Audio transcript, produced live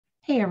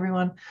Hey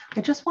everyone,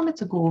 I just wanted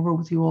to go over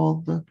with you all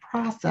the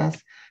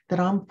process that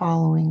I'm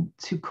following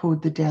to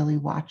code the daily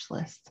watch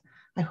list.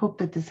 I hope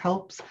that this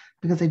helps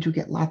because I do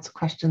get lots of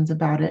questions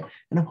about it,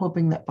 and I'm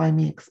hoping that by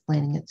me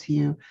explaining it to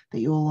you that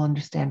you'll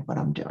understand what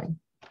I'm doing.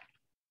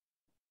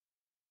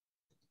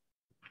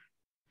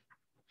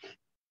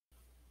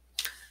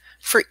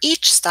 For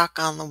each stock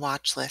on the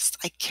watch list,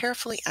 I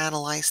carefully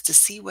analyze to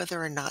see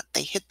whether or not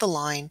they hit the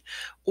line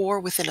or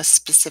within a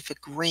specific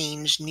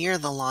range near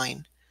the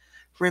line.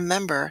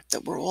 Remember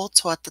that we're all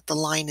taught that the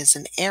line is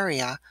an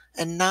area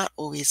and not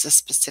always a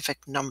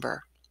specific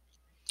number.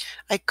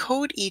 I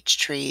code each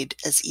trade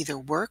as either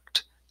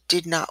worked,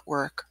 did not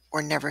work,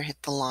 or never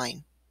hit the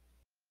line.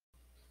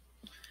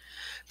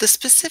 The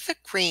specific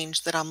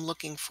range that I'm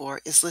looking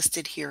for is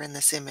listed here in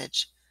this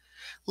image.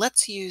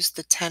 Let's use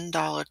the $10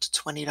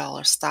 to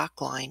 $20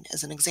 stock line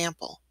as an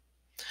example.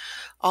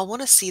 I'll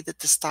want to see that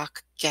the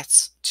stock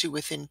gets to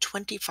within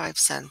 25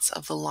 cents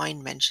of the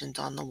line mentioned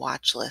on the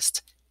watch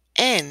list,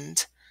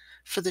 and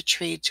for the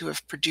trade to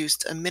have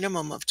produced a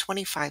minimum of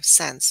 25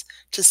 cents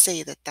to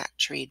say that that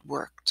trade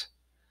worked.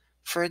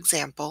 For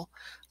example,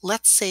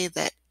 let's say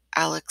that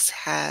Alex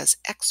has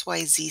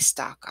XYZ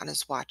stock on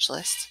his watch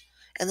list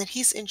and that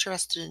he's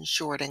interested in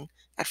shorting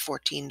at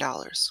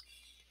 $14.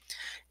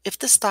 If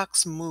the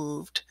stock's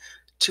moved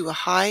to a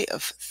high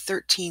of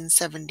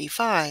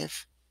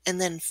 $13.75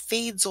 and then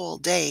fades all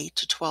day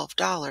to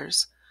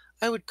 $12,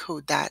 I would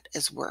code that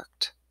as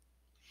worked.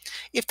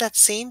 If that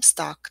same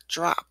stock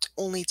dropped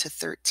only to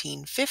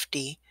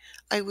 $13.50,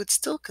 I would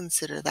still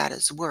consider that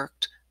as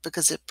worked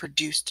because it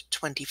produced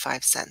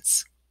 25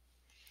 cents.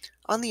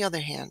 On the other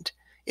hand,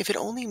 if it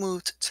only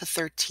moved to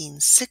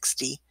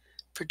 $13.60,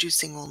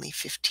 producing only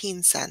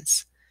 15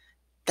 cents,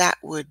 that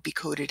would be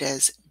coded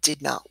as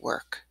did not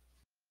work.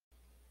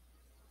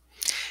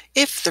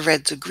 If the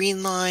red to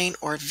green line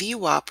or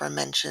VWAP are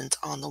mentioned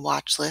on the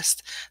watch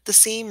list, the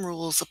same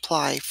rules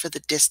apply for the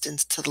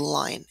distance to the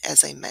line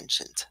as I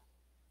mentioned.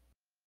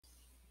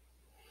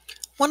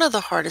 One of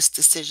the hardest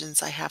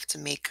decisions I have to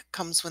make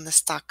comes when the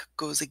stock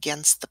goes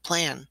against the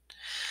plan.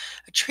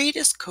 A trade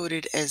is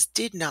coded as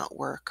did not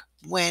work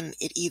when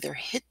it either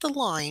hit the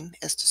line,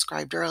 as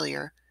described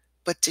earlier,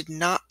 but did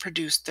not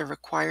produce the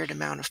required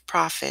amount of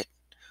profit,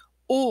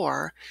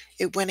 or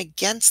it went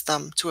against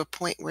them to a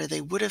point where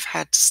they would have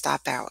had to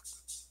stop out.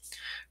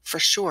 For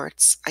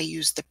shorts, I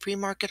use the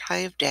pre-market high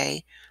of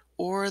day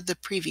or the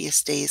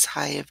previous day's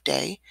high of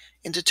day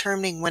in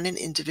determining when an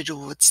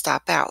individual would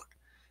stop out,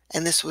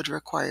 and this would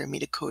require me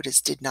to code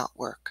as did not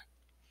work.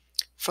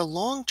 For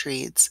long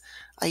trades,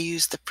 I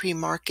use the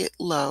pre-market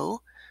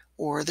low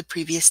or the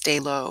previous day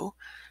low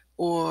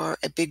or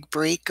a big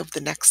break of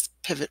the next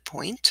pivot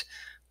point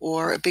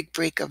or a big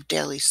break of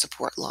daily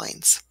support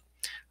lines.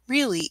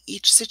 Really,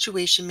 each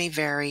situation may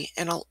vary,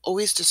 and I'll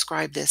always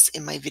describe this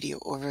in my video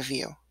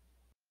overview.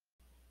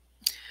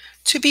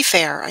 To be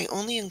fair, I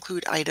only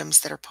include items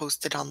that are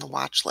posted on the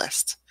watch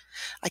list.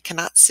 I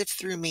cannot sift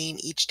through Main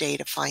each day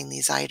to find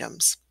these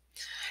items.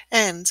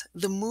 And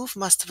the move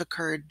must have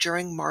occurred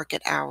during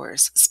market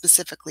hours,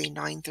 specifically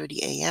 9:30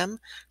 a.m.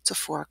 to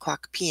 4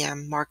 o'clock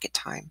p.m. market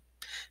time.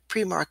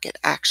 Pre-market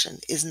action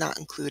is not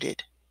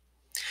included.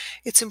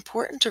 It's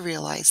important to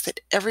realize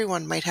that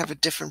everyone might have a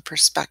different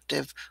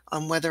perspective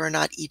on whether or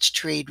not each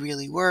trade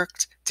really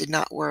worked, did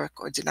not work,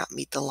 or did not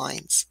meet the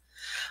lines.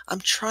 I'm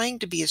trying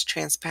to be as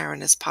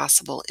transparent as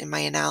possible in my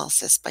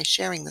analysis by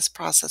sharing this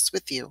process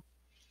with you.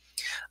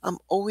 I'm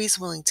always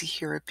willing to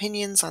hear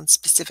opinions on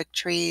specific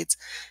trades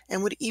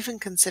and would even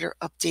consider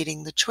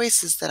updating the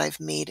choices that I've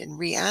made in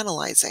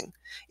reanalyzing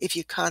if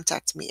you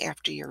contact me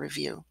after your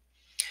review.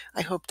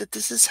 I hope that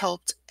this has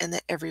helped and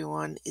that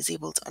everyone is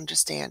able to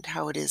understand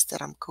how it is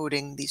that I'm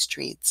coding these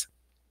trades.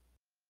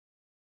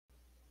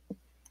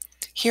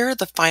 Here are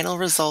the final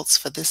results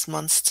for this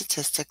month's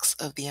statistics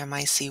of the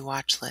MIC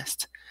watch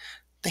list.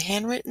 The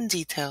handwritten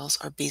details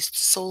are based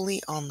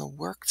solely on the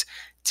worked,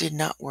 did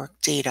not work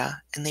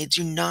data, and they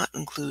do not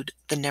include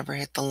the never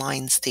hit the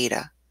lines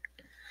data.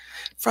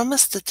 From a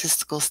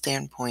statistical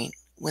standpoint,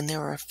 when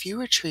there are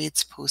fewer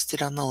trades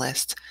posted on the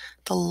list,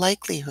 the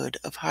likelihood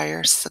of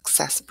higher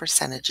success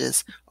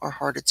percentages are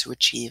harder to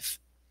achieve.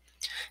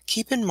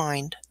 Keep in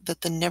mind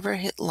that the never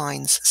hit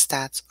lines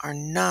stats are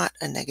not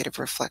a negative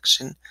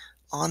reflection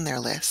on their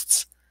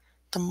lists.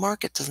 The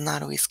market does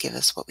not always give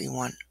us what we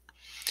want.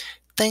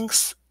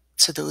 Thanks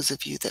to those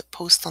of you that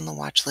post on the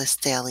watch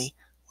list daily.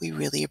 We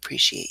really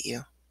appreciate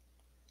you.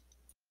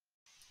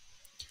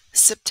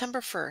 September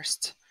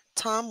 1st,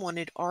 Tom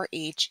wanted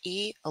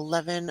RHE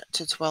 11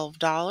 to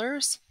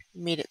 $12,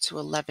 made it to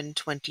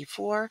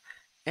 11.24,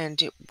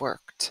 and it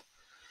worked.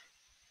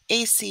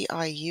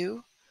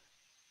 ACIU,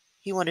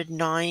 he wanted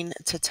 $9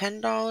 to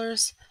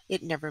 $10.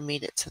 It never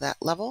made it to that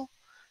level.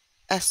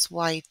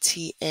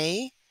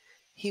 SYTA,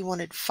 he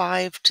wanted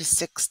 $5 to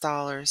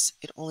 $6.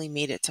 It only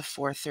made it to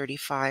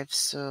 4.35,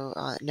 so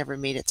it never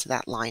made it to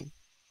that line.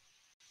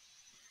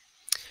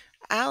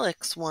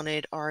 Alex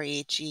wanted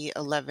RHE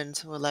 11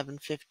 to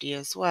 11.50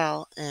 as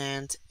well,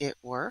 and it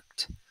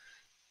worked.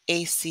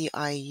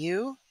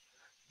 ACIU,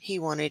 He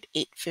wanted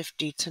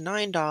 $8.50 to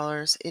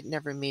 $9. It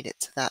never made it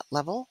to that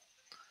level.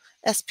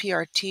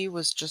 SPRT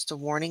was just a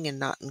warning and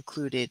not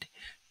included.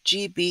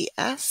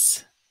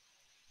 GBS,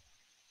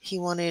 he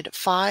wanted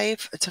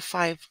 5 to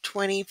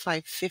 520,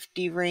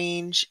 550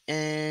 range,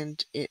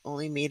 and it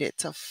only made it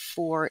to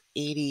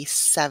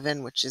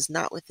 487, which is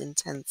not within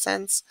 10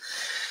 cents.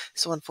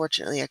 So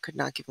unfortunately, I could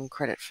not give him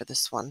credit for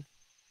this one.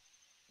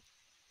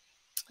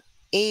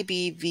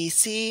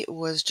 ABVC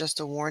was just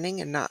a warning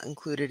and not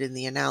included in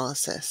the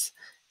analysis.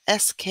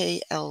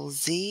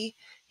 SKLZ,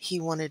 he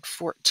wanted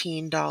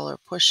 $14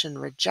 push and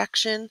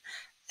rejection,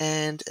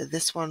 and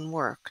this one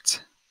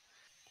worked.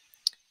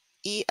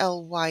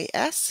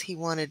 ELYS, he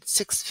wanted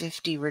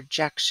 650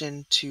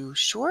 rejection to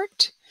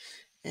short,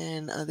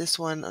 and this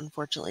one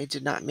unfortunately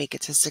did not make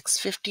it to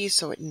 650,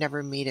 so it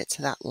never made it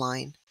to that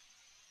line.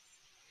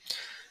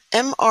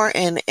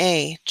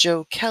 MRNA,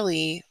 Joe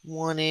Kelly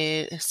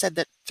said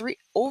that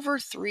over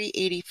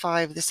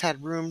 385, this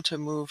had room to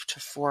move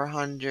to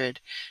 400,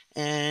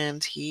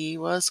 and he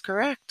was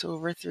correct.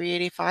 Over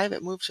 385,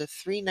 it moved to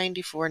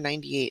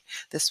 394.98.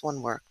 This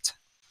one worked.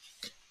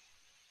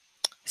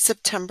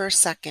 September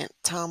 2nd,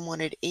 Tom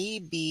wanted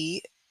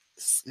AB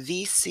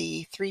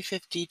VC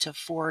 350 to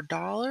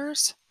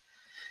 $4,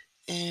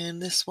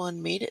 and this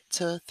one made it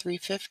to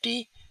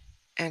 350,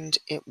 and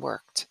it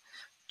worked.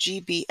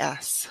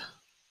 GBS,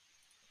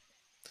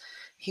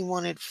 he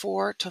wanted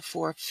 4 to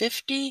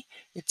 450.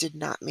 It did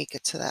not make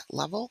it to that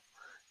level.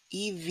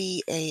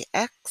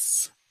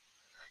 EVAX,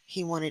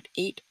 he wanted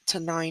 $8 to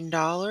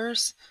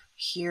 $9.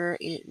 Here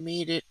it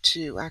made it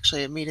to,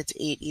 actually it made it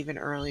to 8 even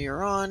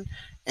earlier on,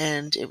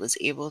 and it was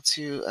able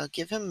to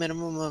give him a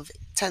minimum of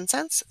 10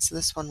 cents, so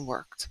this one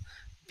worked.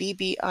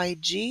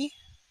 BBIG,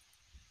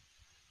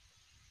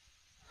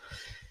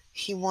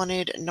 he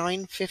wanted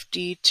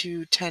 $9.50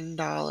 to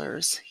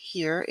 $10.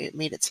 Here it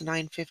made it to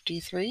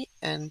 $9.53,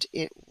 and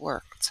it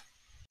worked.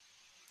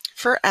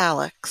 For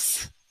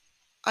Alex,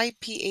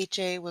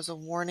 IPHA was a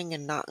warning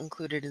and not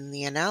included in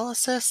the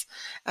analysis.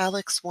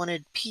 Alex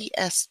wanted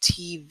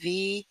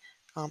PSTV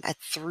at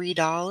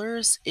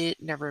 $3.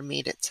 It never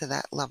made it to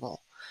that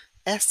level.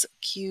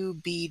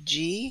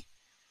 SQBG,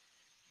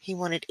 he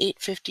wanted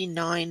 $8.50,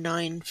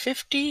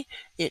 $9.50.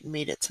 It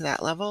made it to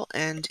that level,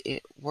 and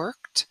it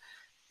worked.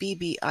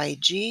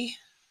 BBIG,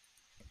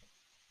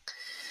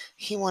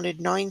 he wanted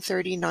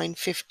 $9.30,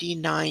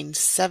 $9.50,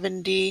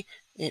 $9.70.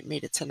 It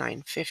made it to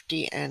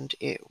 $9.50, and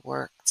it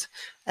worked.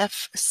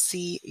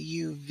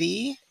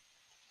 FCUV,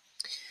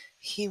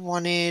 he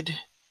wanted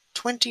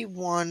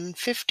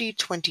 $21.50,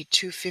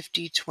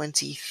 $22.50,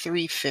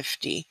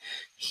 $23.50.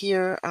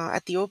 Here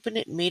at the open,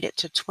 it made it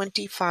to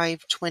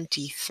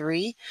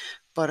 $25.23,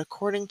 but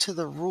according to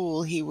the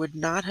rule, he would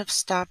not have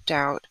stopped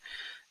out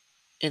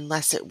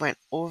unless it went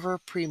over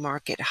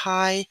pre-market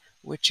high,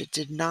 which it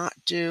did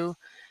not do,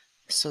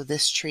 so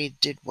this trade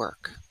did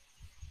work.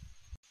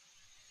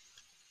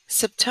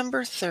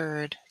 September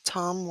 3rd,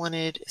 Tom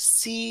wanted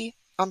SCPS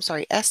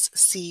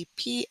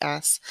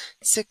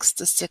 6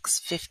 to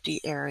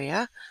 650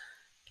 area,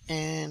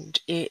 and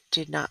it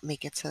did not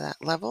make it to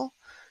that level.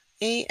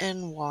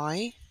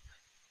 ANY,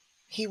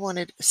 he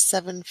wanted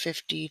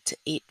 750 to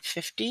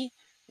 850,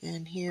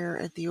 and here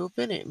at the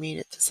open it made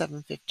it to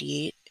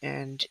 758,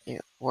 and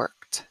it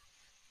worked.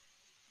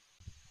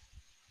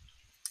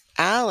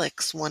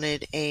 Alex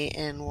wanted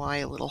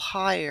ANY a little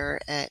higher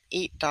at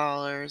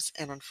 $8,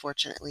 and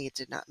unfortunately it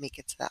did not make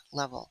it to that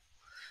level.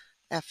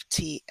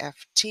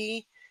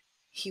 FTFT,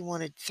 he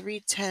wanted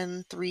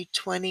 310,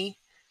 320,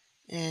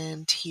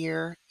 and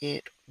here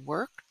it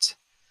worked.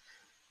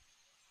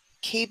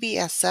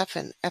 KBSF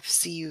and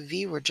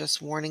FCUV were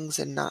just warnings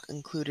and not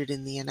included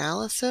in the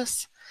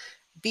analysis.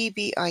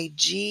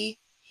 BBIG,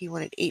 he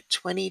wanted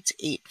 820 to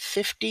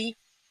 850.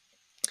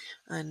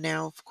 And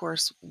now, of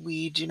course,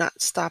 we do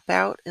not stop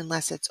out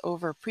unless it's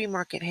over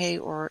pre-market high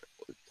or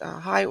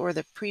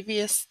the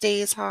previous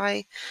day's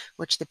high,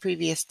 which the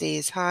previous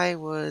day's high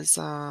was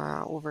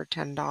over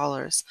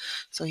 $10.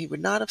 So he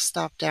would not have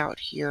stopped out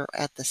here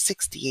at the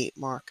 68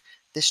 mark.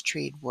 This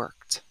trade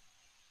worked.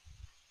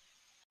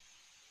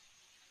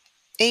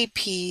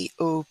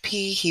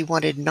 APOP, he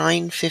wanted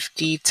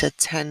 $9.50 to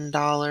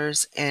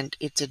 $10, and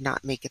it did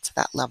not make it to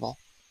that level.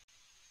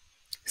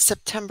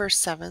 September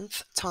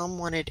 7th, Tom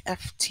wanted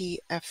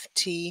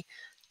FTFT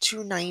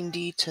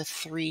 290 to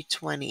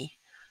 320.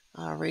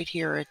 Right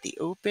here at the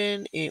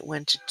open, it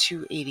went to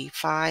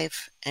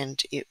 285,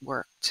 and it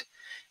worked.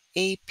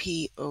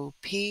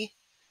 APOP,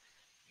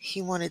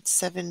 he wanted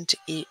 $7 to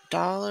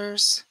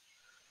 $8.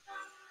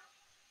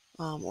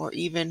 Or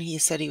even he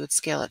said he would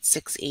scale at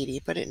 680,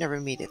 but it never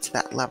made it to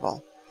that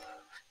level.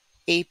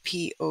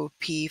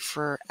 APOP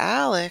for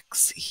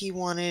Alex, he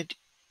wanted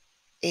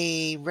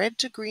a red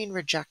to green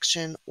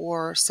rejection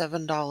or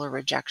 $7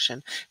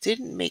 rejection.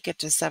 Didn't make it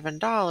to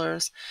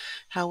 $7.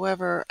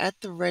 However, at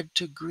the red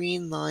to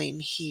green line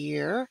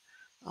here,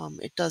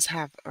 it does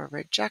have a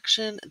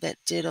rejection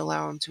that did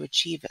allow him to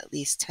achieve at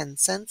least 10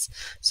 cents.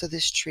 So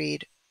this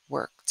trade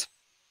worked.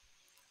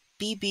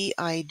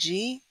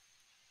 BBIG,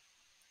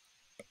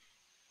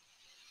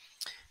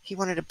 He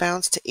wanted to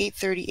bounce to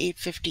 830,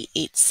 850,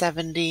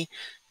 870.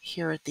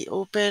 Here at the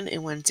open, it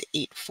went to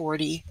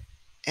 840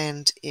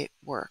 and it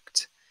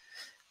worked.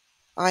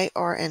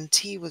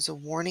 IRNT was a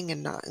warning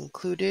and not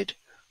included.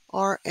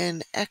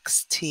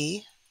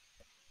 RNXT,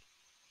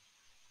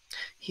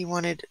 he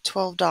wanted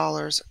 $12,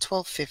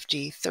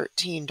 $12.50,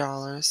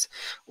 $13,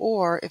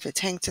 or if it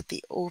tanked at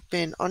the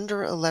open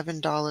under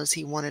 $11,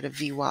 he wanted a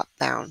VWAP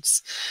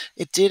bounce.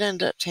 It did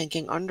end up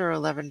tanking under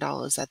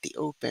 $11 at the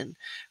open.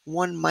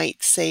 One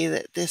might say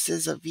that this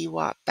is a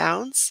VWAP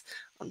bounce.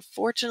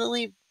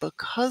 Unfortunately,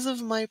 because of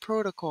my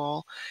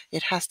protocol,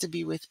 it has to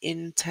be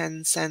within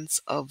 10 cents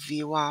of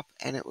VWAP,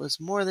 and it was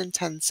more than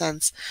 10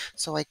 cents,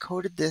 so I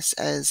coded this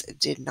as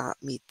did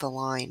not meet the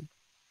line.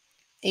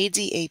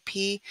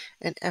 ADAP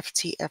and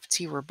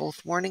FTFT were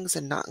both warnings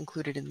and not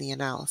included in the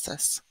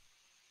analysis.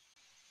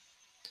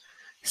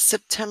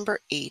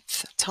 September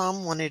 8th,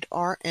 Tom wanted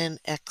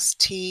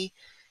RNXT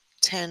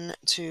 10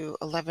 to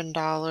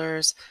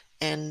 $11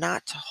 and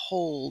not to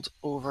hold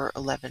over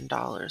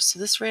 $11. So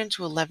this ran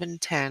to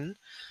 11.10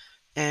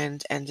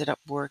 and ended up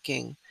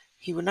working.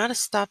 He would not have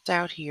stopped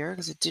out here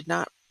because it did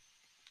not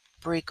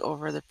break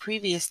over the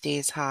previous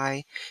day's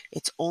high.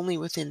 It's only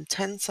within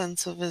 10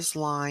 cents of his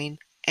line,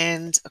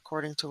 and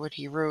according to what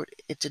he wrote,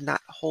 it did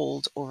not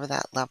hold over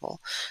that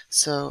level.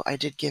 So I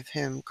did give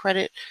him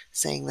credit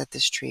saying that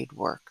this trade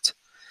worked.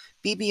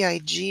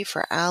 BBIG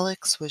for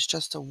Alex was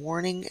just a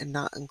warning and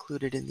not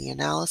included in the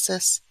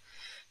analysis.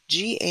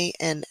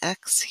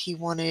 GANX, he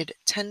wanted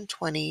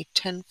 1020,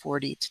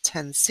 1040 to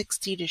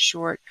 1060 to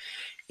short.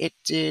 It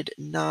did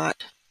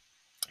not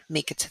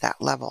make it to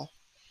that level.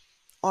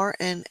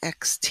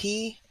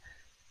 RNXT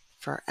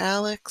for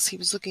Alex, he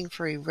was looking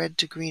for a red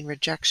to green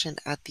rejection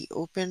at the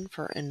open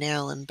for a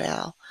nail and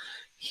bail.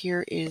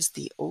 Here is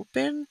the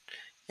open,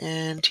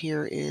 and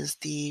here is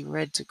the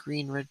red to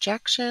green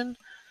rejection,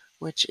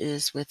 which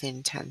is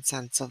within 10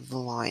 cents of the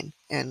line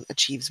and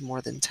achieves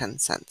more than 10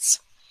 cents.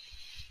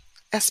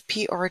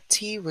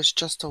 SPRT was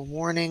just a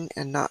warning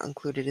and not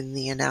included in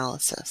the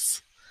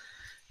analysis.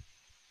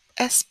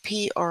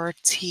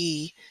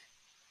 SPRT,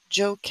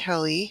 Joe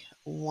Kelly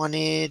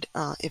wanted,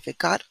 if it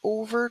got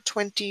over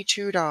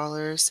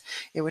 $22,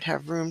 it would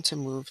have room to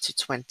move to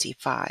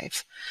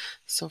 25.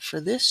 So for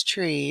this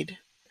trade,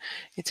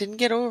 it didn't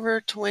get over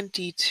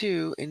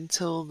 22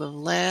 until the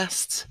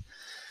last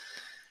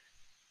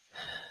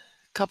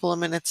couple of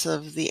minutes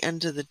of the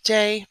end of the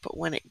day, but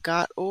when it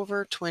got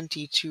over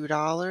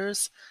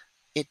 $22,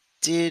 it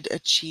did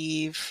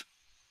achieve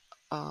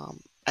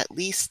at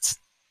least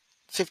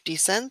 50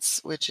 cents,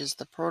 which is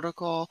the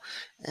protocol,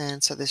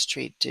 and so this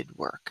trade did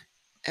work.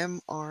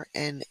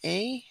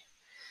 MRNA,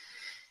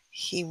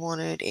 he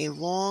wanted a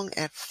long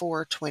at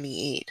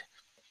 428.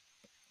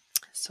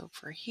 So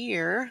for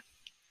here,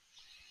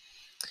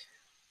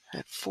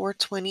 at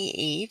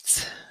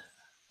 428,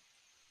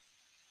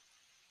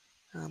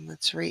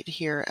 it's right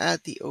here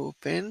at the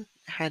open.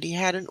 Had he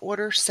had an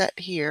order set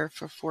here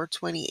for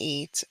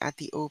 428 at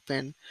the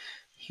open,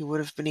 he would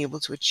have been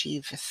able to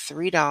achieve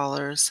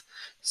 $3.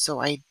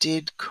 So I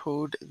did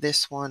code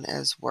this one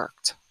as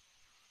worked.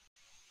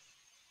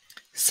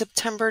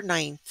 September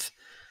 9th,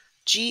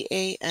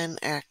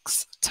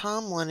 GANX.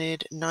 Tom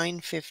wanted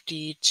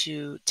 950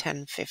 to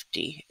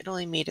 1050. It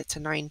only made it to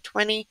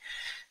 920,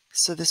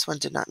 so this one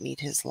did not meet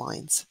his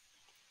lines.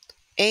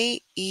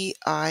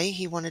 AEI,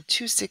 he wanted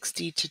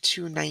 260 to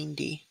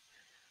 290.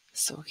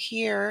 So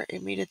here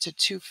it made it to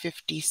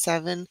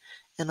 257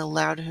 and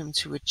allowed him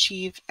to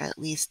achieve at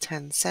least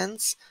 10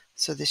 cents,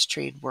 so this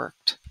trade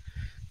worked.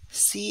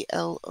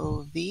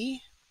 CLOV,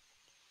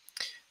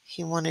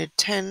 he wanted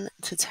 10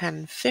 to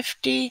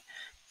 1050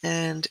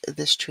 and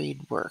this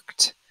trade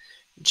worked.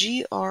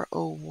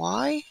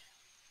 GROY,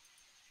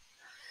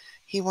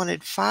 he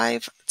wanted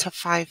 5 to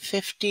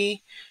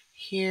 550.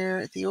 Here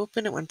at the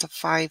open it went to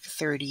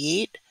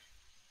 538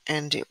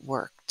 and it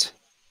worked.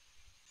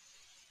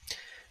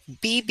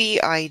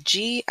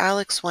 BBIG,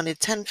 Alex wanted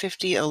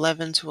 1050,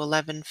 11 to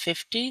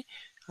 1150,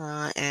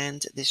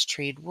 and this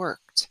trade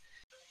worked.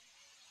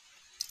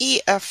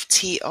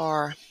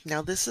 EFTR.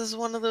 Now this is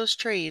one of those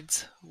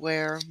trades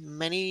where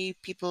many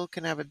people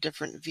can have a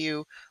different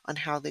view on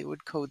how they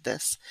would code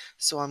this.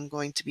 So I'm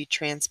going to be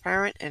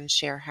transparent and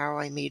share how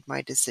I made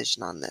my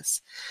decision on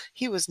this.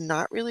 He was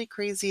not really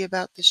crazy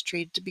about this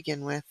trade to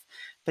begin with,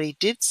 but he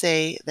did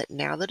say that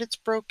now that it's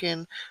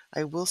broken,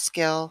 I will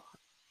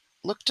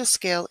look to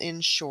scale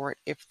in short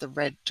if the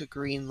red to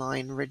green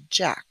line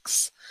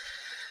rejects.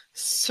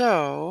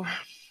 So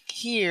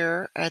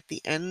here at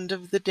the end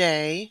of the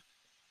day,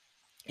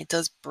 it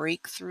does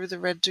break through the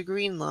red to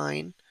green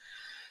line.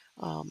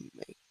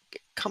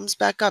 It comes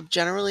back up.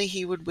 Generally,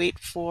 he would wait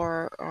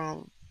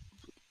for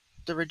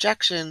the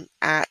rejection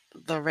at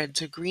the red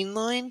to green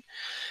line,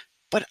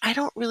 but I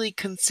don't really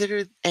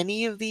consider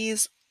any of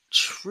these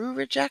true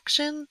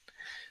rejection.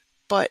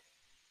 But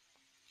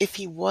if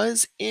he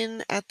was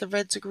in at the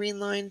red to green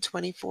line,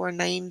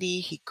 24.90,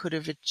 he could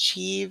have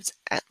achieved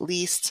at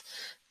least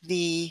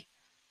the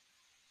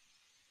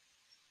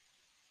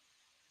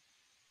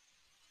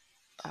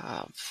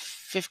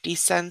 50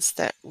 cents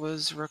that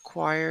was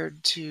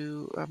required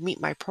to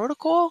meet my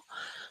protocol.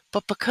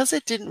 But because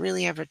it didn't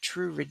really have a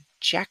true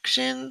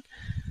rejection,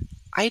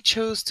 I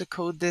chose to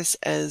code this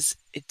as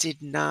it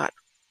did not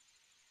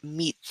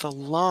meet the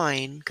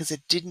line because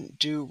it didn't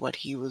do what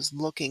he was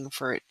looking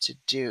for it to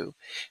do.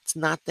 It's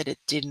not that it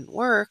didn't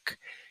work,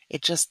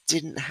 it just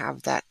didn't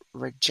have that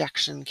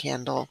rejection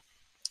candle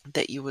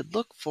that you would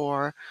look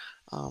for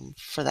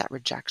that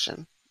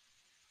rejection.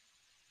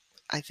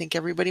 I think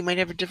everybody might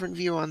have a different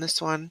view on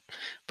this one,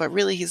 but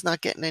really he's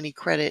not getting any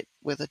credit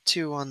with a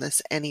 2 on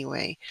this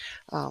anyway.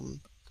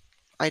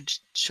 I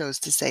chose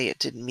to say it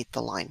didn't meet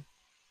the line.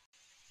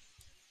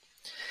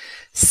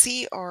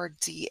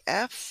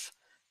 CRDF,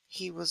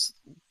 he was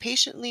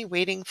patiently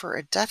waiting for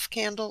a death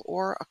candle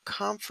or a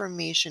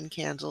confirmation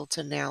candle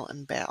to nail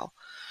and bail.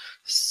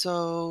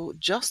 So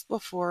just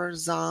before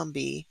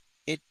zombie,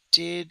 it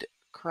did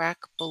crack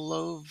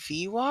below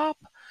VWAP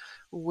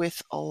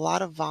with a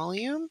lot of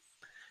volume.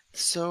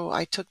 So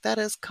I took that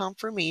as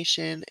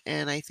confirmation,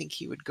 and I think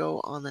he would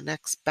go on the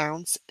next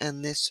bounce,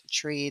 and this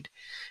trade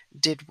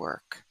did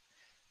work.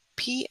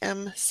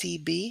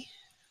 PMCB, he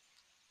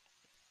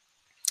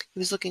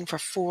was looking for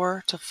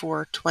 4 to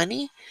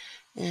 420,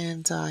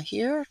 and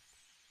here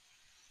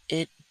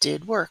it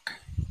did work.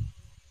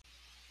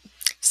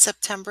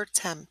 September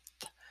 10th,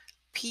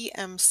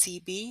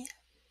 PMCB,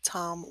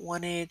 Tom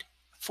wanted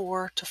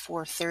 4 to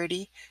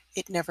 430.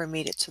 It never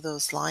made it to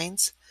those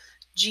lines.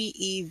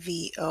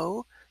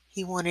 GEVO,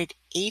 he wanted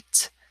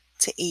 8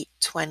 to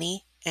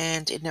 820,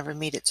 and it never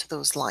made it to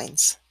those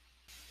lines.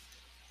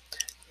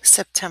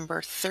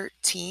 September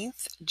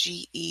 13th,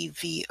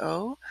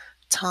 GEVO,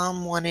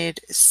 Tom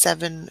wanted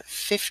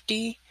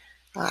 750.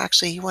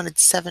 Actually, he wanted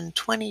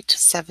 720 to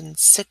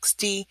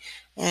 760,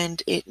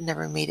 and it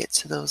never made it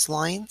to those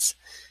lines.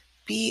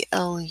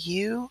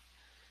 BLU,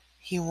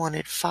 he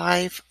wanted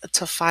 5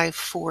 to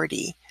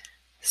 540.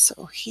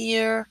 So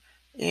here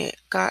it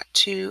got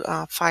to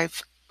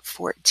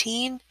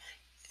 514,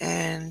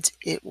 and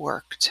it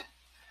worked.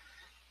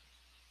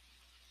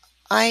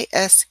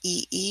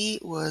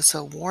 ISEE was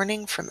a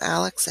warning from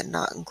Alex and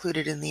not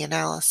included in the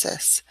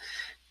analysis.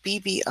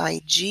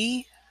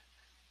 BBIG,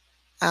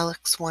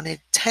 Alex wanted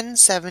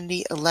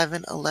 1070,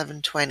 11,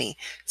 1120.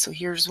 So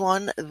here's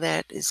one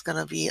that is going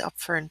to be up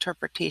for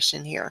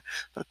interpretation here.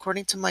 But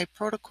according to my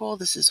protocol,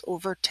 this is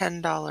over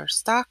 $10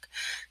 stock.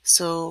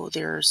 So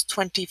there's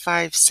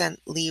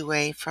 25-cent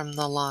leeway from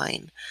the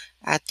line.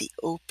 At the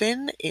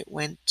open, it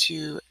went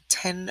to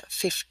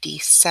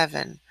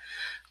 1057,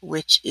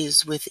 which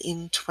is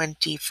within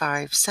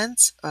 25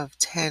 cents of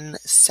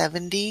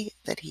 1070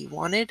 that he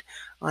wanted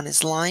on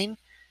his line,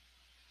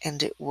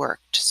 and it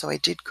worked. So I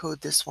did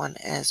code this one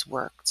as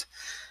worked.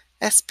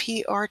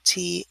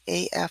 SPRT,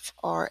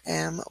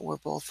 AFRM were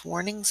both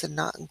warnings and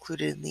not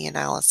included in the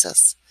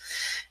analysis.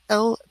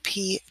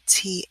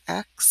 LPTX,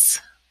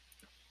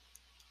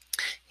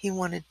 he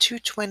wanted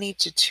 220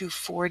 to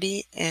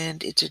 240,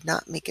 and it did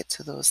not make it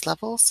to those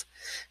levels.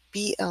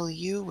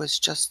 BLU was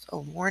just a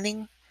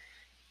warning.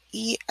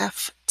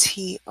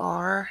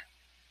 EFTR,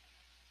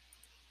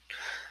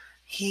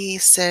 he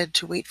said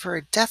to wait for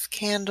a death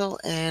candle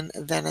and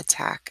then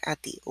attack.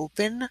 At the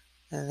open,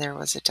 there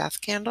was a death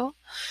candle,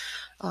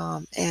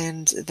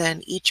 and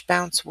then each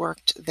bounce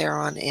worked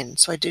thereon in.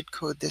 So I did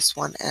code this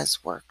one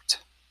as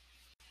worked.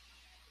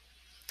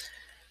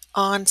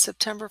 On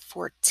September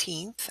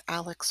 14th,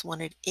 Alex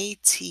wanted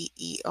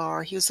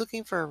ATER. He was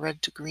looking for a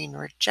red to green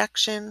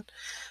rejection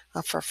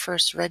for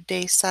first red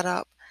day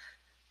setup,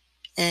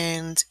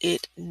 and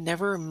it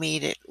never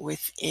made it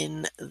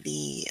within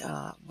the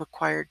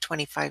required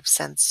 25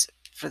 cents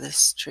for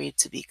this trade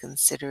to be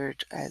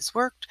considered as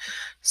worked.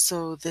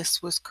 So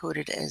this was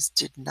coded as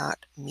did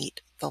not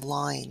meet the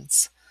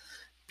lines.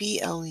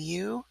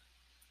 BLU,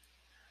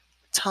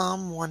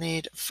 Tom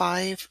wanted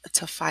 5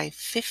 to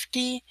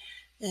 550,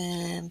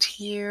 and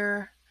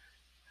here,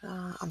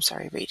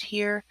 right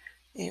here,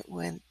 it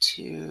went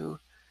to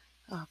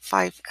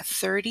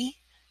 530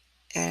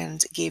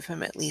 and gave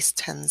him at least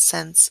 10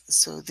 cents.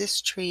 So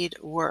this trade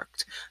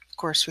worked. Of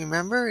course,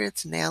 remember,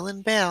 it's nail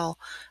and bail.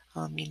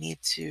 You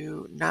need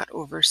to not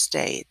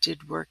overstay. It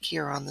did work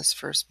here on this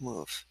first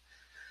move.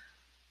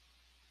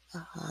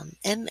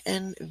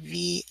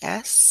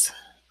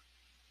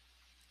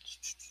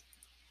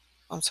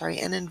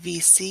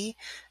 NNVC,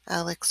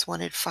 Alex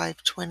wanted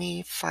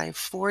 520,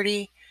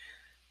 540.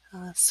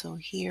 So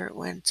here it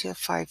went to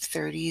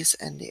 530s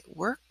and it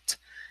worked.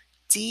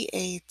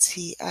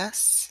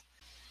 DATS,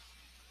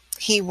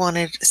 he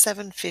wanted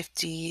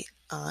 750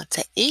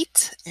 to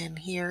 8, and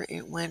here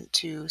it went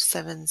to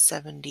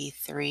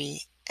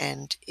 773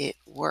 and it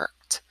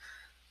worked.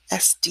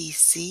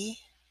 SDC,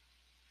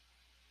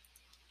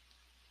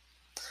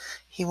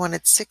 he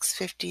wanted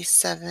 650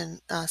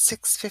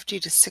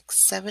 to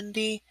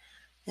 670,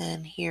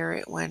 and here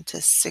it went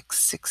to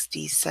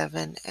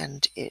 667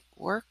 and it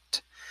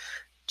worked.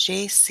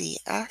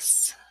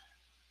 JCS,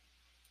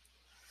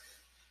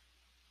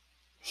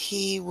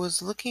 he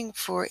was looking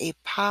for a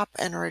pop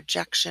and a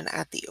rejection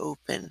at the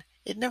open.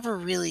 It never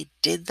really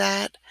did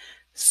that.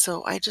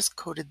 So I just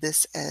coded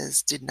this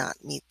as did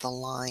not meet the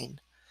line.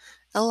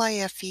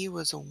 LIFE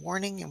was a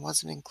warning and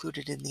wasn't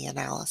included in the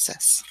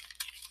analysis.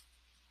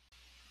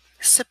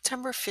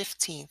 September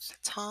 15th,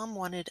 Tom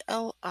wanted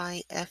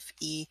LIFE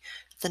the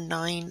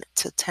 $9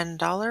 to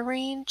 $10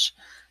 range,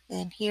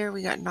 and here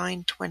we got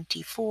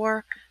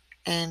 924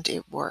 and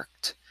it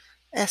worked.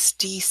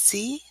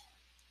 SDC,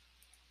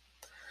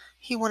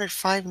 he wanted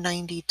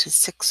 590 to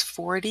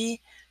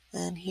 640,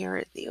 and here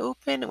at the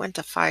open it went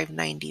to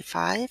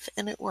 595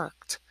 and it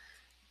worked.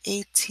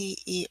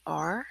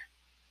 ATER,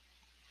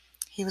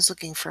 he was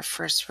looking for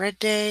first red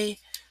day.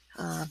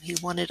 He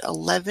wanted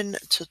 11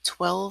 to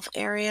 12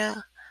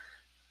 area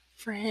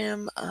for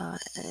him,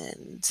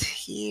 and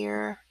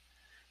here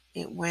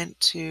it went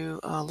to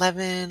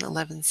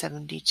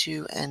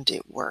 1172 and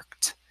it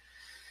worked.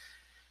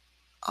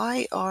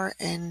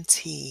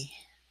 IRNT,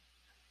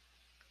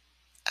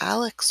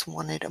 Alex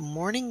wanted a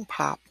morning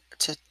pop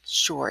to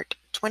short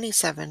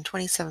 27,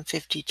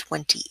 2750,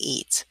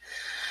 28.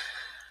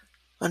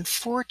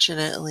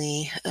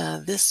 Unfortunately,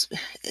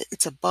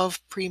 it's above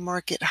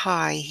pre-market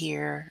high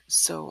here,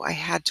 so I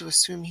had to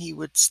assume he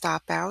would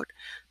stop out,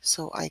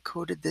 so I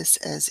coded this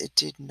as it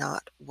did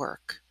not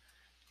work.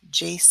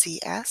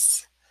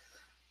 JCS,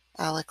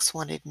 Alex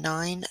wanted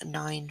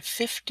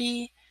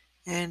 950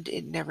 and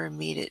it never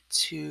made it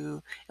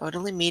to, it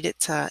only made it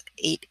to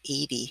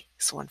 880,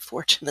 so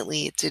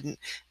unfortunately it didn't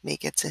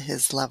make it to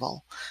his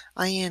level.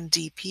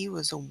 INDP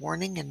was a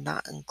warning and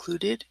not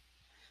included.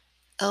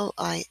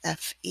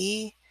 LIFE,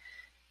 he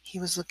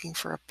was looking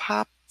for a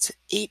pop to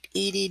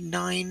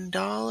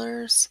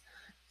 $889,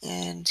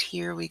 and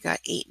here we got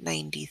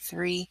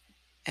 893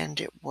 and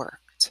it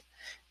worked.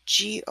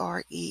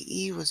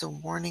 GREE was a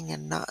warning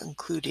and not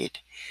included.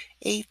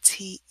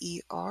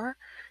 ATER,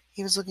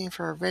 he was looking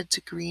for a red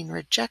to green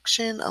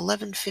rejection.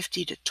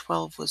 1150 to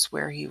 12 was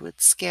where he would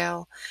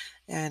scale,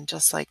 and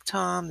just like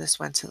Tom, this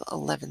went to the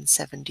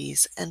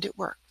 1170s and it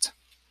worked.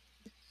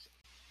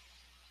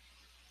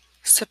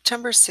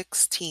 September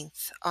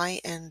 16th,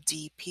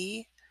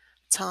 INDP.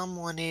 Tom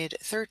wanted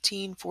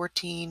 $13,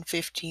 $14,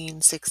 $15,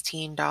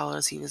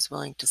 $16 he was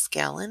willing to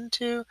scale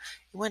into. It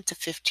went to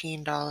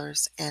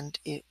 $15 and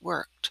it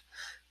worked.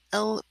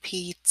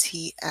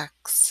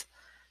 LPTX,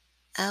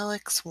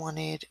 Alex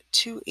wanted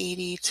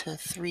 $2.80 to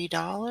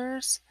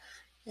 $3,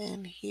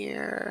 and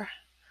here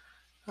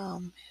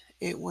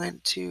it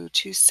went to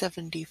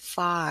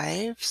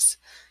 2.75s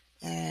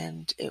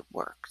and it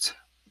worked.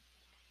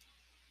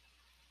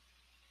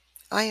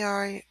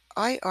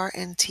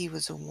 IRNT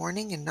was a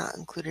warning and not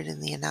included in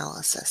the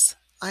analysis.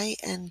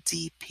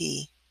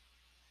 INDP,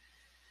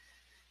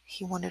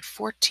 he wanted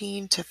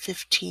 $14 to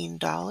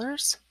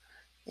 $15.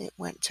 It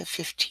went to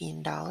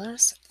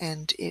 $15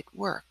 and it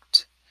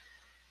worked.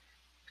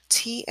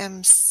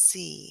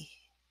 TMC,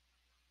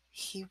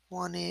 he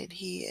updated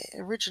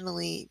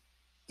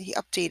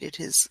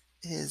his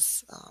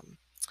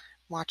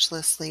watch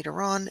list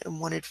later on and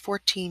wanted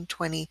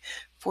 $14.20,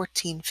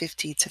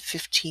 $14.50 to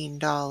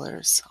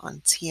 $15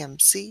 on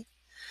TMC.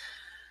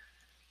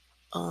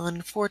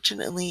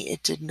 Unfortunately,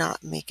 it did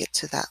not make it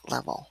to that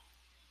level.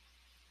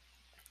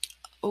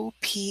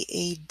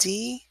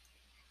 OPAD,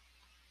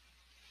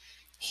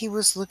 he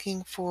was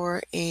looking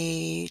for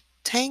a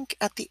tank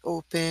at the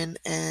open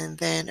and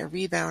then a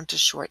rebound to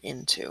short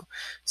into.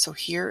 So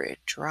here it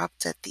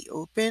dropped at the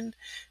open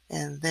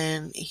and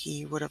then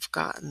he would have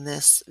gotten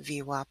this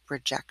VWAP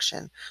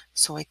rejection.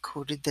 So I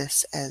coded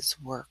this as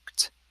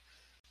worked.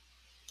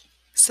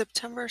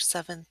 September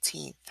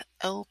 17th,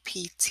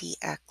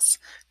 LPTX.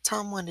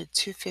 Tom wanted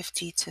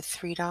 $2.50 to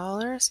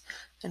 $3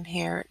 and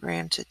here it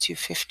ran to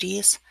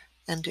 2.50s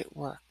and it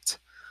worked.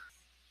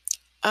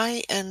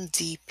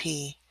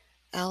 INDP,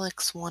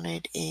 Alex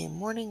wanted a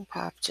morning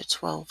pop to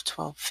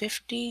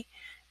 12.50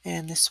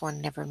 and this one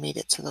never made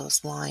it to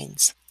those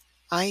lines.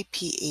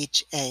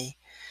 IPHA,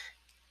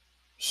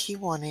 he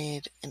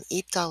wanted an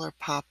 $8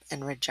 pop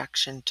and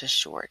rejection to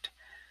short.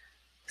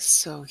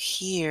 So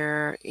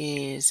here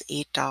is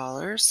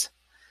 $8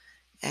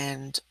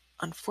 and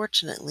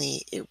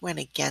unfortunately it went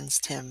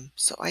against him,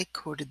 so I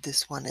coded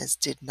this one as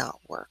did not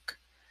work.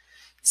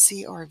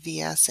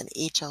 CRVS and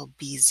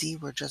HLBZ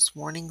were just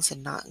warnings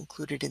and not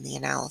included in the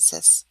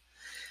analysis.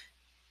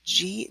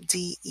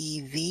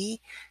 GDEV,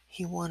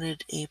 he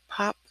wanted a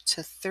pop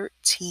to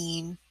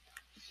 13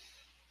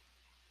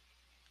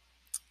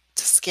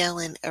 to scale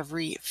in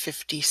every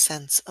 50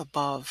 cents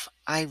above.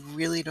 I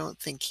really don't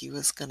think he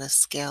was going to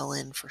scale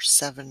in for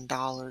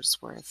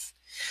 $7 worth,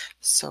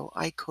 so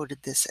I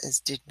coded this as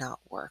did not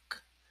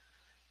work.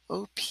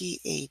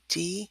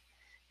 OPAD,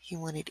 he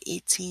wanted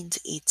 18 to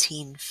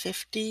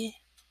 1850.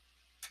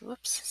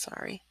 Whoops,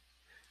 sorry.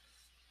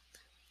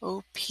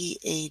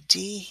 OPAD,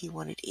 he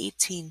wanted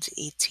 18 to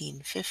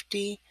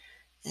 1850,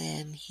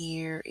 and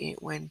here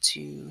it went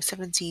to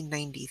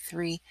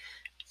 1793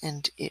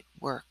 and it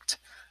worked.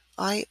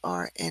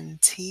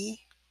 IRNT,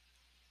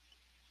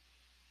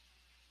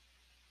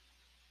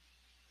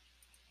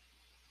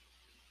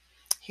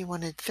 he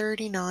wanted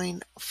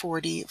 $39,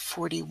 $40,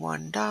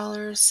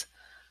 $41.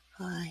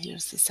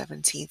 Here's the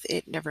 17th.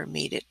 It never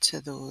made it to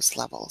those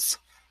levels.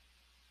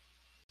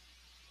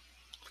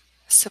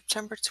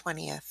 September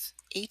 20th,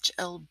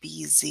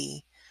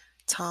 HLBZ.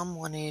 Tom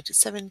wanted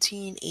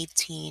 17,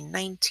 18,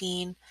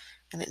 19,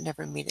 and it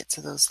never made it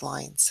to those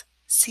lines.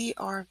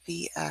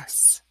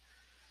 CRVS.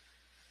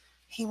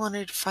 He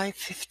wanted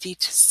 550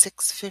 to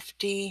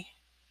 650,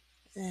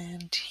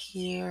 and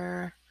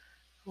here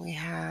we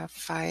have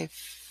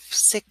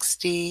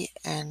 560,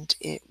 and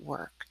it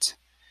worked.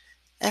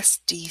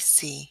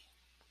 SDC.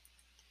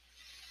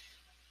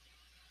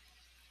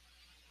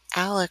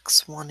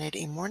 Alex wanted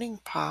a morning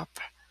pop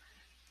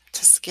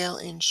to scale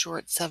in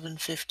short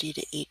 $7.50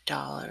 to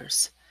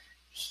 $8.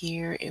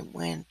 Here it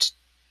went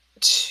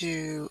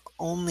to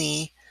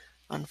only,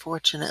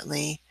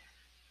 unfortunately,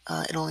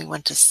 it only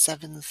went to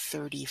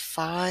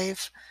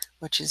 $7.35,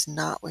 which is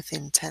not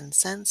within 10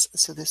 cents.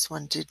 So this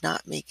one did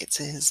not make it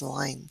to his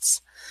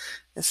lines.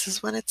 This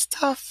is when it's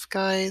tough,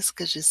 guys,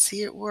 because you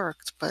see it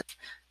worked, but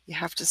you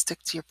have to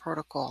stick to your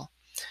protocol.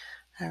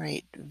 All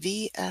right,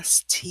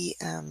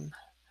 VSTM.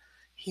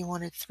 He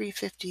wanted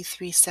 $3.50,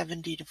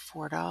 $3.70 to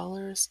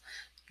 $4.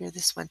 Here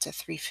this went to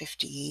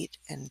 $3.58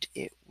 and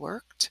it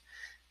worked.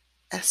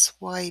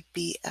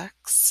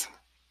 SYBX.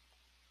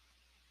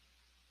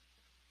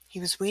 He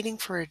was waiting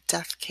for a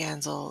death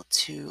candle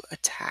to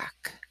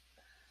attack.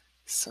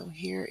 So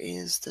here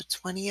is the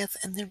 20th,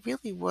 and there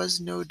really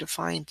was no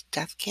defined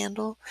death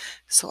candle.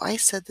 So I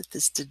said that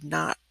this did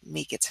not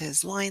make it to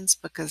his lines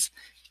because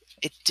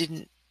it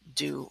didn't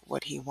do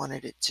what he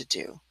wanted it to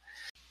do.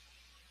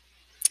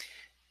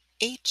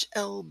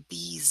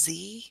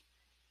 HLBZ,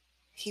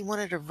 he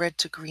wanted a red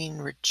to green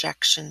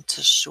rejection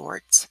to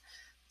short,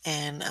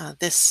 and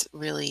this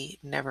really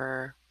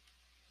never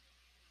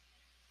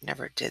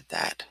did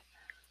that.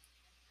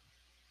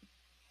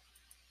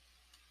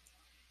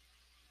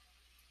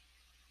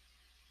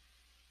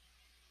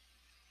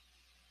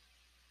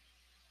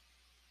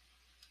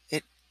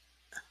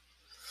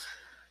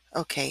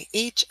 Okay,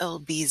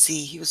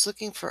 HLBZ, he was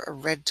looking for a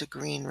red to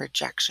green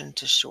rejection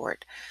to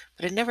short,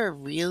 but it never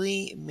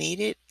really made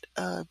it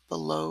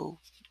below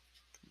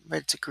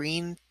red to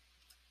green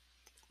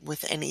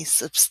with any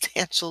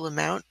substantial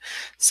amount.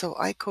 So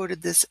I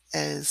coded this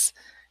as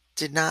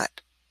did not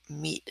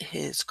meet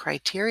his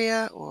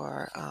criteria,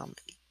 or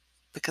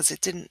because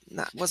it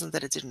wasn't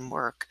that it didn't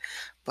work,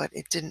 but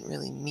it didn't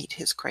really meet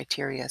his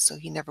criteria, so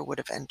he never would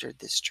have entered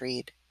this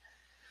trade.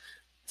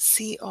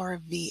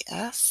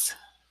 CRVS.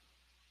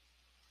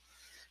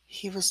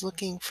 He was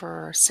looking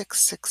for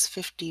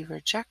 650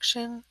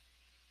 rejection.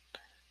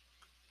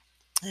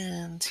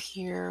 And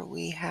here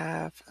we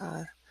have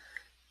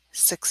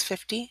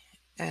 650,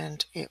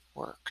 and it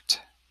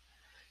worked.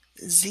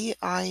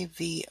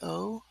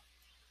 ZIVO.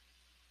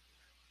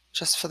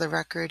 Just for the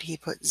record, he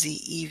put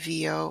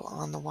ZEVO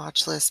on the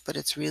watch list, but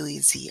it's really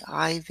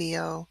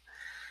ZIVO.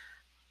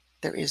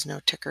 There is no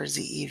ticker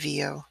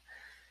ZEVO.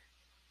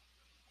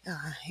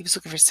 He was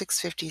looking for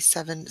 650,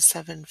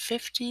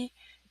 750.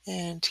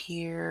 And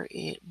here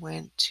it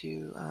went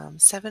to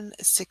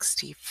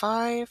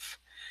 765,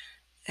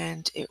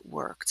 and it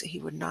worked.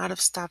 He would not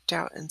have stopped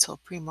out until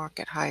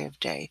pre-market high of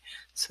day,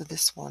 so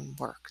this one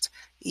worked.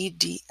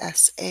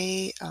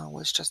 EDSA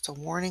was just a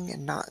warning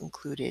and not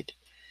included.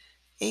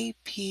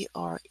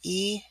 APRE,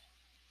 he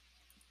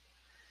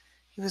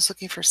was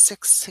looking for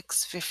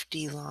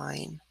 650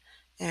 line,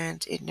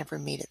 and it never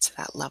made it to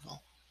that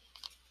level.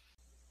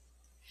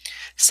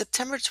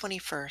 September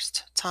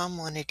 21st, Tom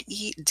wanted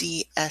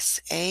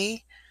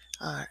EDSA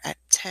at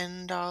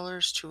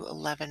 $10 to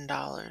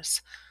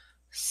 $11.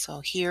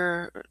 So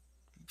here,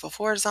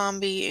 before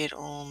zombie, it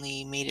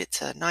only made it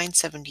to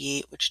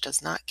 978, which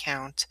does not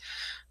count.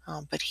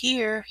 But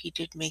here, he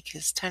did make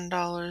his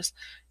 $10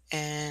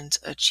 and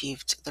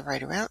achieved the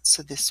right amount,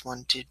 so this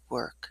one did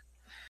work.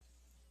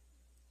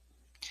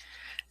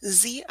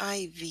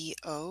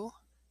 ZIVO.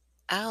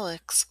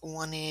 Alex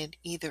wanted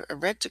either a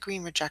red to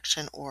green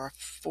rejection or a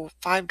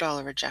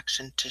 $5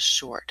 rejection to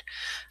short.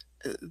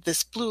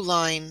 This blue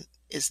line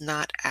is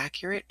not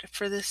accurate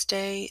for this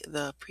day.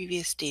 The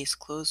previous day's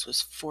close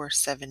was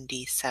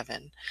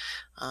 477.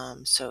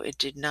 So it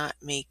did not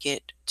make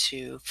it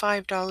to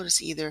 $5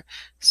 either.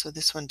 So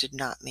this one did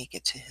not make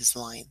it to his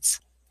lines.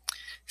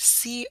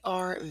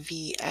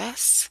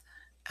 CRVS.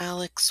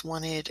 Alex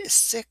wanted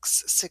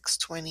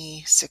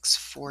 620,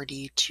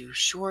 640 to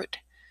short.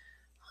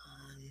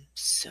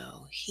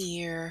 So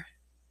here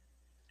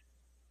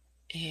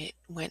it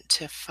went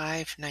to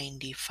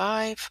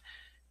 595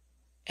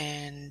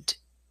 and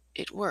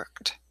it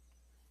worked.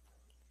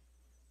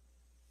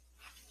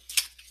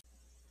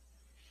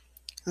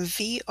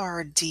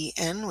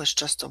 VRDN was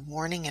just a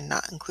warning and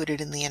not included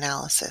in the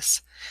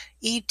analysis.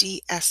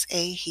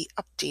 EDSA he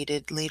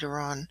updated later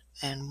on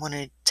and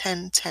wanted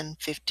 10,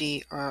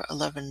 10.50 or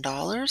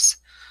 $11.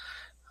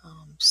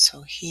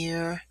 So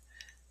here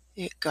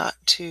it got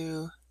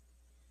to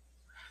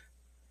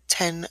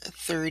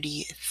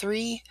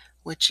 10.33,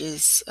 which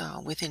is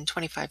within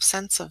 25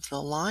 cents of the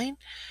line,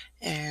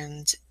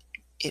 and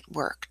it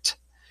worked.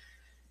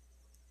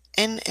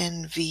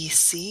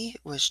 NNVC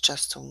was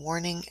just a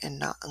warning and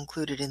not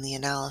included in the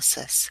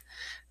analysis.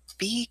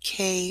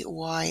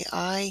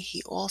 BKYI,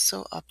 he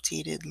also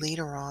updated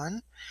later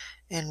on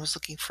and was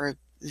looking for a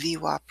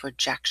VWAP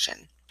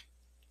rejection.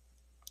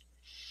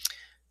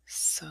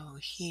 So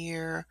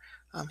here,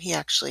 he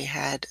actually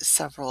had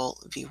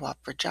several VWAP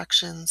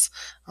rejections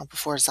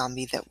before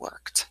Zombie that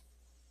worked.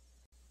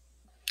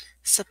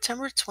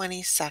 September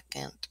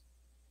 22nd,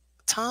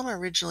 Tom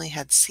originally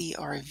had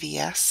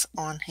CRVS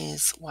on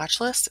his watch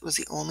list. It was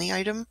the only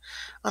item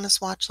on his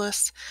watch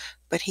list,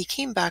 but he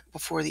came back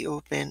before the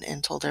open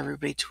and told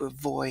everybody to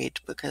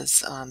avoid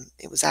because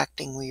it was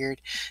acting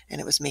weird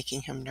and it was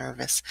making him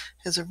nervous.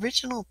 His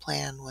original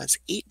plan was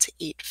 8 to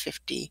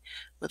 850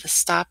 with a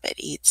stop at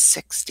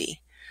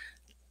 860.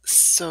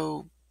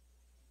 So,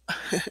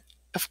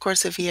 of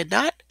course, if he had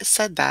not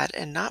said that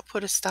and not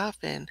put a stop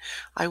in,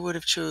 I would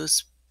have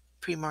chose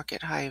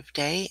pre-market high of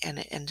day and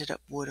it ended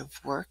up would have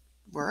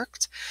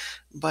worked.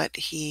 But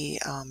he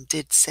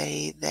did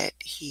say that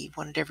he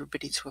wanted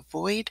everybody to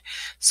avoid,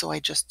 so I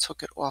just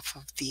took it off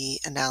of the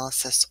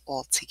analysis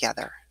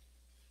altogether.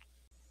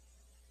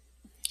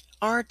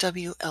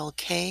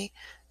 RWLK,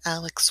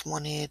 Alex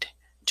wanted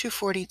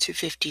 240,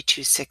 250,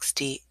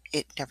 260.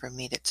 It never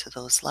made it to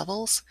those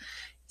levels.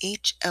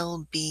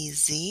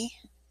 HLBZ,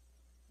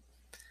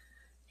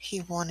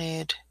 he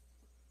wanted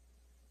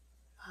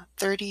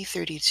 30,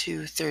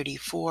 32,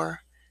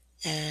 34,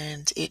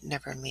 and it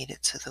never made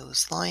it to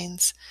those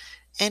lines.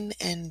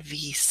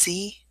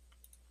 NNVC,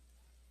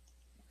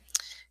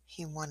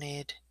 he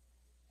wanted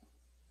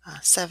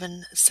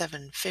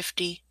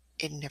 750.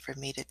 It never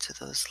made it to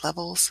those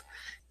levels.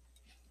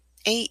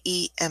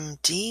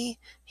 AEMD,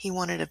 he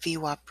wanted a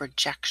VWAP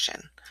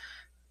rejection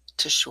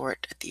to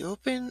short at the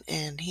open,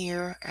 and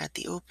here at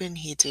the open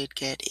he did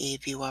get a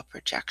VWAP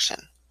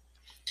rejection.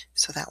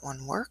 So that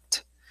one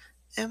worked.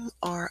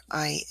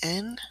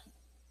 MRIN,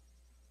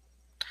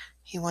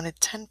 he wanted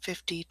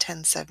 1050,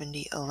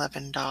 1070,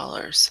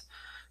 $11.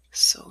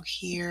 So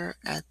here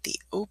at the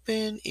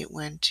open it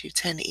went to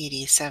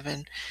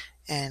 1087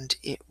 and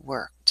it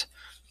worked.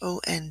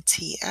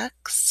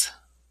 ONTX,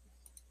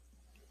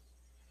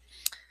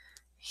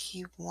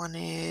 he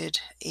wanted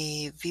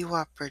a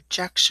VWAP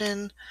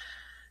rejection,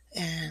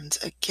 and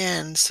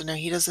again, so now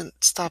he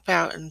doesn't stop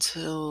out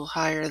until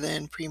higher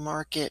than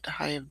pre-market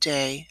high of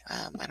day.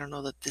 I don't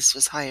know that this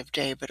was high of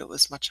day, but it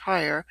was much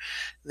higher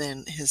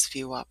than his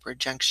VWAP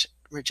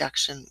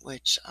rejection,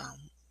 which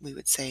we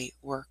would say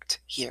worked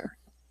here.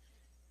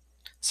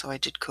 So I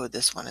did code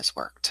this one as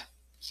worked.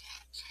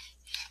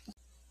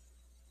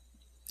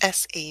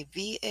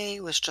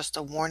 SAVA was just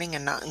a warning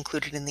and not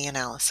included in the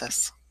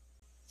analysis.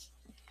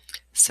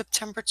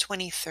 September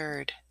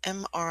 23rd,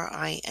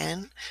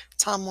 MRIN,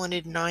 Tom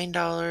wanted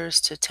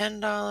 $9 to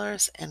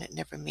 $10 and it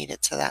never made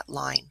it to that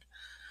line.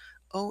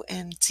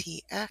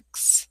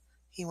 ONTX,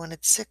 he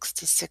wanted 6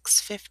 to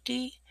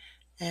 650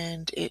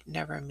 and it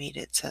never made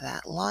it to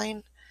that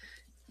line.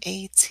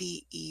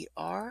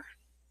 ATER,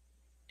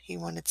 he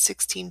wanted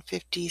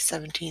 1650,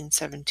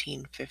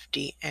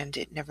 1750 and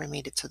it never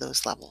made it to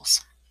those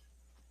levels.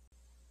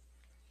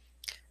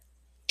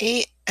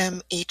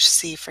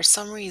 AMHC, for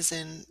some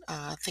reason,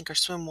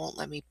 Thinkorswim won't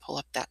let me pull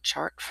up that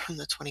chart from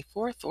the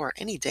 24th or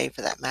any day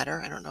for that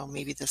matter. I don't know,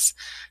 maybe this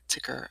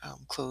ticker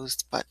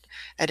closed, but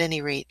at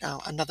any rate,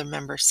 another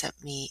member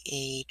sent me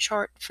a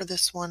chart for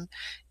this one.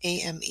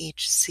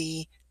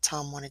 AMHC,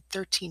 Tom wanted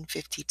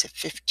 $13.50 to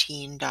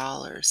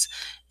 $15,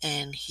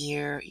 and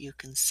here you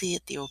can see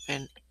at the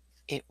open,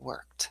 it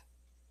worked.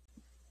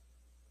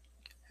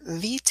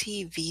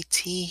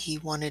 VTVT, he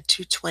wanted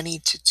 220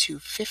 to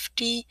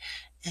 250,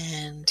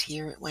 and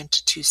here it went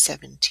to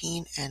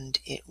 217 and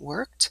it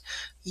worked.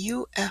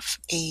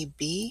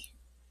 UFAB,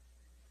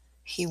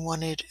 he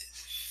wanted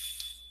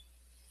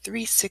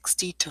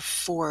 360 to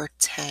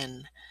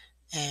 410,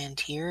 and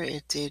here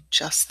it did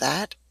just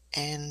that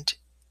and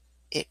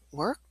it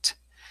worked.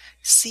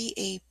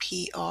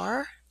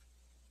 CAPR,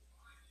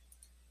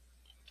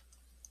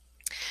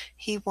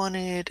 he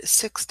wanted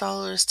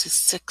 $6 to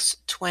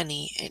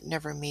 $6.20. It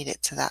never made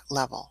it to that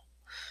level.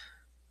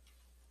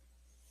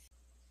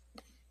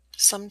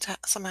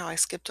 Somehow I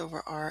skipped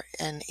over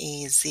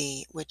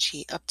RNAZ, which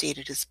he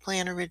updated his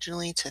plan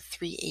originally to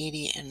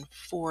 $3.80 and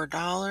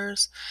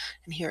 $4,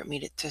 and here it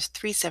made it to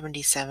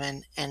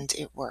 $3.77 and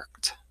it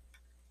worked.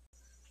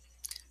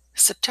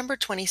 September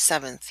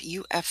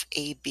 27th,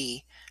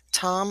 UFAB,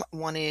 Tom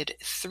wanted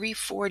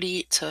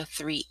 $3.40 to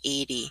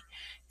 $3.80,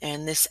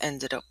 and this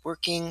ended up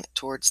working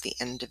towards the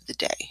end of the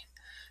day.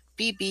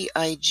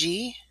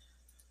 BBIG,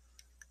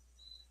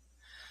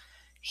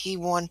 he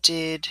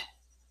wanted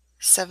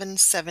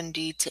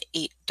 $7.70 to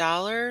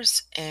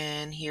 $8,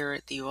 and here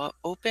at the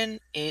open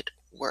it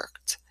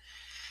worked.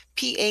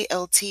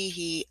 PALT,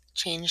 he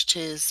changed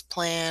his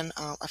plan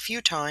a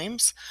few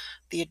times.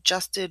 The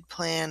adjusted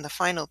plan, the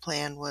final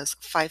plan, was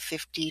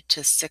 $5.50 to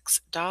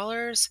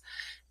 $6,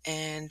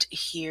 and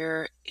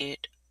here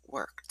it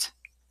worked.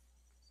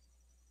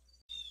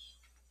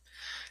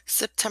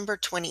 September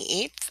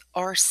 28th,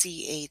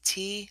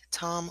 RCAT,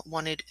 Tom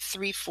wanted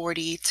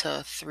 340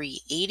 to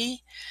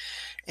 380,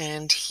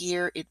 and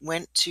here it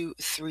went to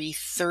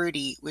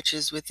 330, which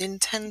is within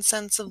 10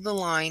 cents of the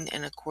line,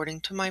 and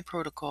according to my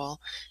protocol,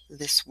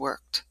 this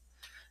worked.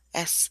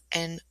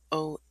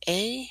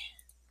 SNOA,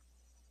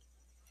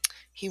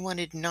 he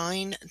wanted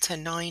 9 to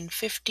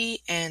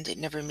 950, and it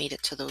never made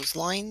it to those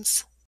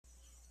lines.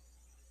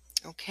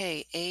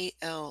 Okay,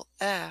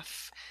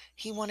 ALF,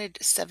 he wanted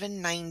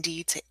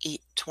 790 to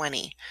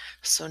 820.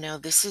 So now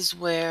this is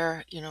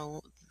where,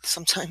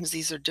 sometimes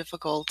these are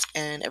difficult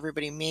and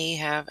everybody may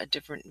have a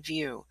different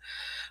view.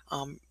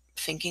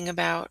 Thinking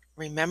about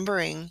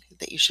remembering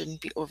that you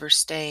shouldn't be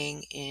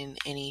overstaying in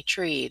any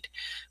trade.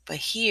 But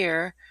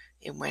here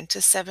it went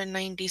to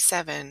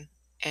 797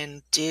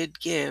 and did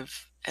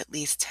give at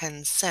least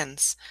 10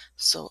 cents.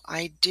 So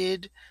I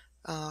did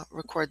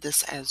record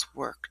this as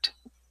worked.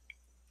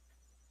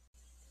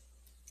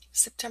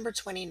 September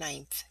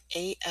 29th,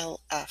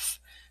 ALF.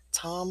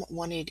 Tom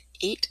wanted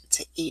 8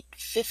 to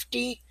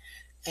 850,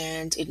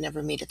 and it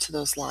never made it to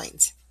those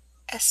lines.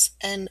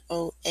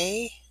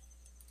 SNOA,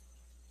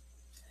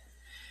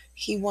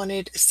 he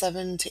wanted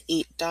 $7 to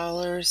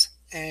 $8,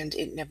 and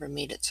it never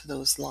made it to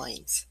those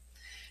lines.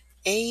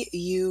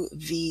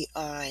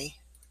 AUVI,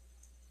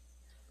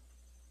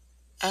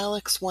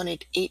 Alex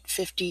wanted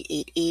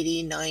 $8.50,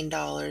 $8.80,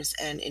 $9,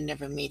 and it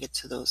never made it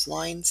to those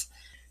lines.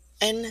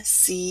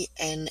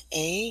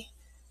 NCNA,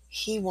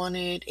 he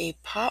wanted a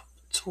pop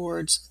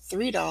towards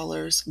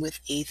 $3 with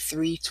a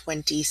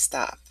 320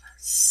 stop.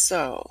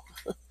 So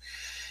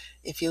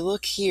if you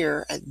look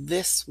here at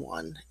this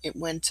one, it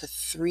went to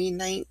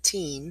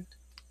 319,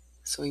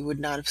 so he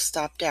would not have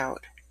stopped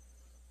out,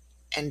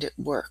 and it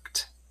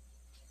worked.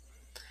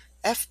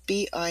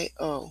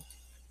 FBIO,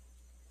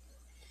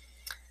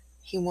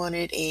 he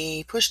wanted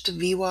a push to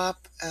VWAP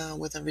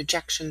with a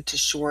rejection to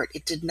short.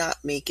 It did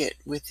not make it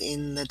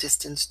within the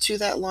distance to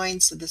that line,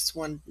 so this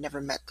one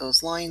never met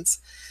those lines.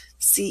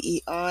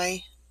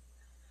 CEI,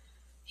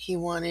 he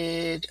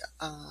wanted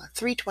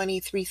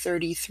 320,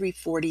 330,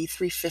 340,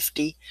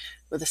 350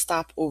 with a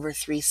stop over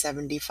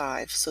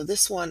 375. So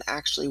this one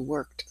actually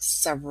worked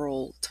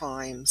several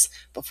times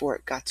before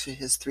it got to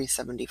his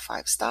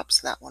 375 stop,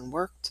 so that one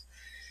worked.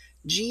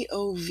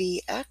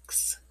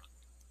 GOVX,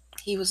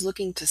 he was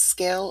looking to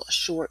scale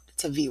short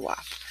to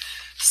VWAP.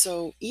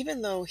 So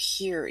even though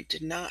here it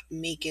did not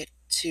make it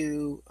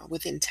to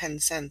within 10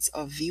 cents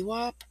of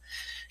VWAP,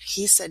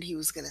 he said he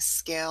was going to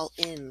scale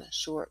in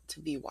short to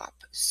VWAP.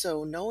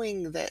 So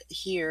knowing that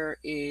here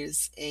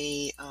is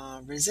a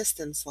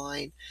resistance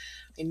line,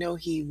 I know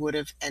he would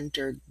have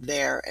entered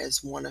there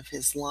as one of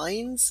his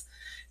lines.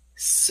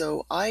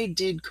 So I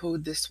did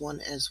code this one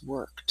as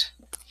worked.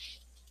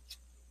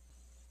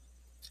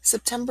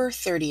 September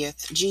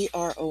 30th,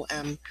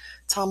 GROM,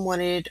 Tom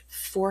wanted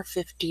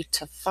 450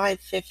 to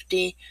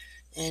 550,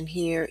 and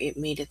here it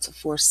made it to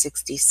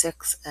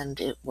 466, and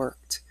it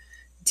worked.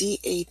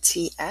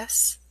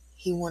 DATS,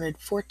 he wanted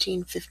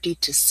 $14.50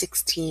 to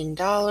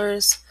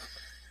 $16,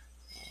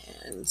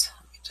 and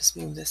let me just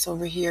move this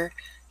over here.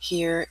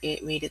 Here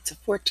it made it to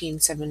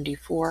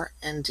 $14.74,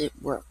 and it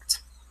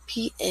worked.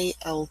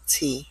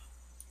 PALT,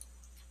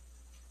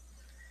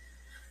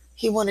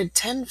 he wanted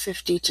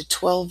 $10.50 to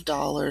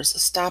 $12,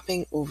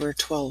 stopping over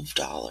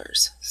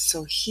 $12.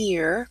 So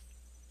here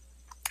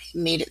it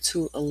made it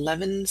to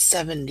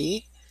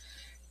 $11.70,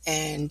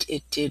 and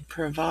it did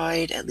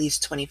provide at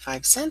least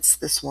 25 cents.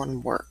 This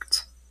one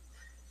worked.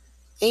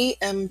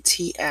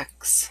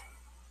 AMTX,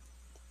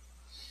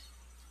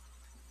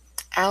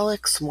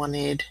 Alex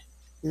wanted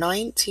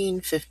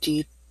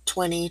 $19.50,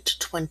 20 to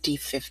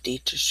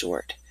 $20.50 to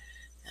short.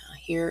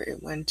 Here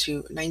it went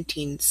to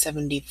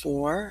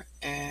 $19.74,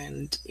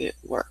 and it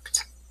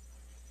worked.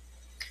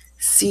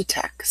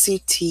 CTEK,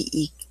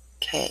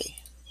 CTEK,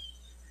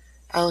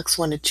 Alex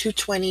wanted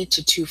 $2.20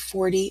 to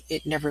 $2.40.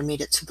 It never made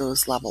it to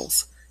those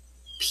levels.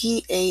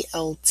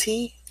 PALT,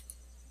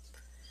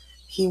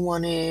 he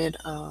wanted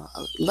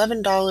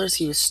 $11.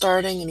 He was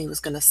starting, and he was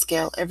going to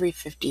scale every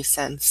 50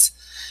 cents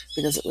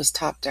because it was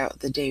topped out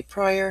the day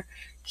prior.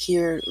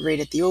 Here, right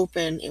at the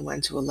open, it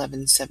went to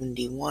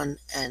 $11.71,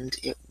 and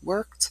it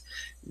worked.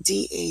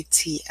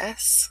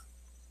 DATS,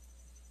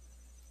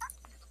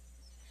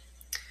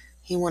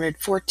 he wanted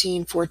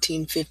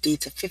 $14.50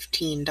 to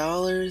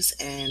 $15,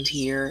 and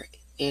here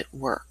it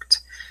worked.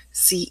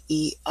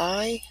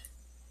 CEI,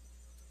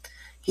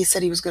 he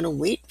said he was going to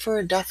wait for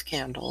a death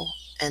candle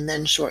and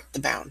then short the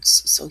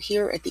bounce. So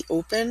here at the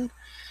open,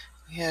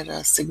 we had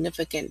a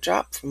significant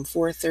drop from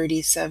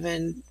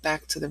 437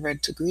 back to the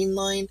red to green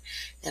line,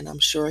 and I'm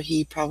sure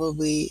he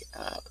probably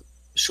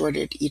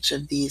shorted each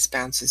of these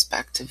bounces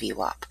back to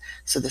VWAP.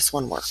 So this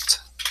one worked.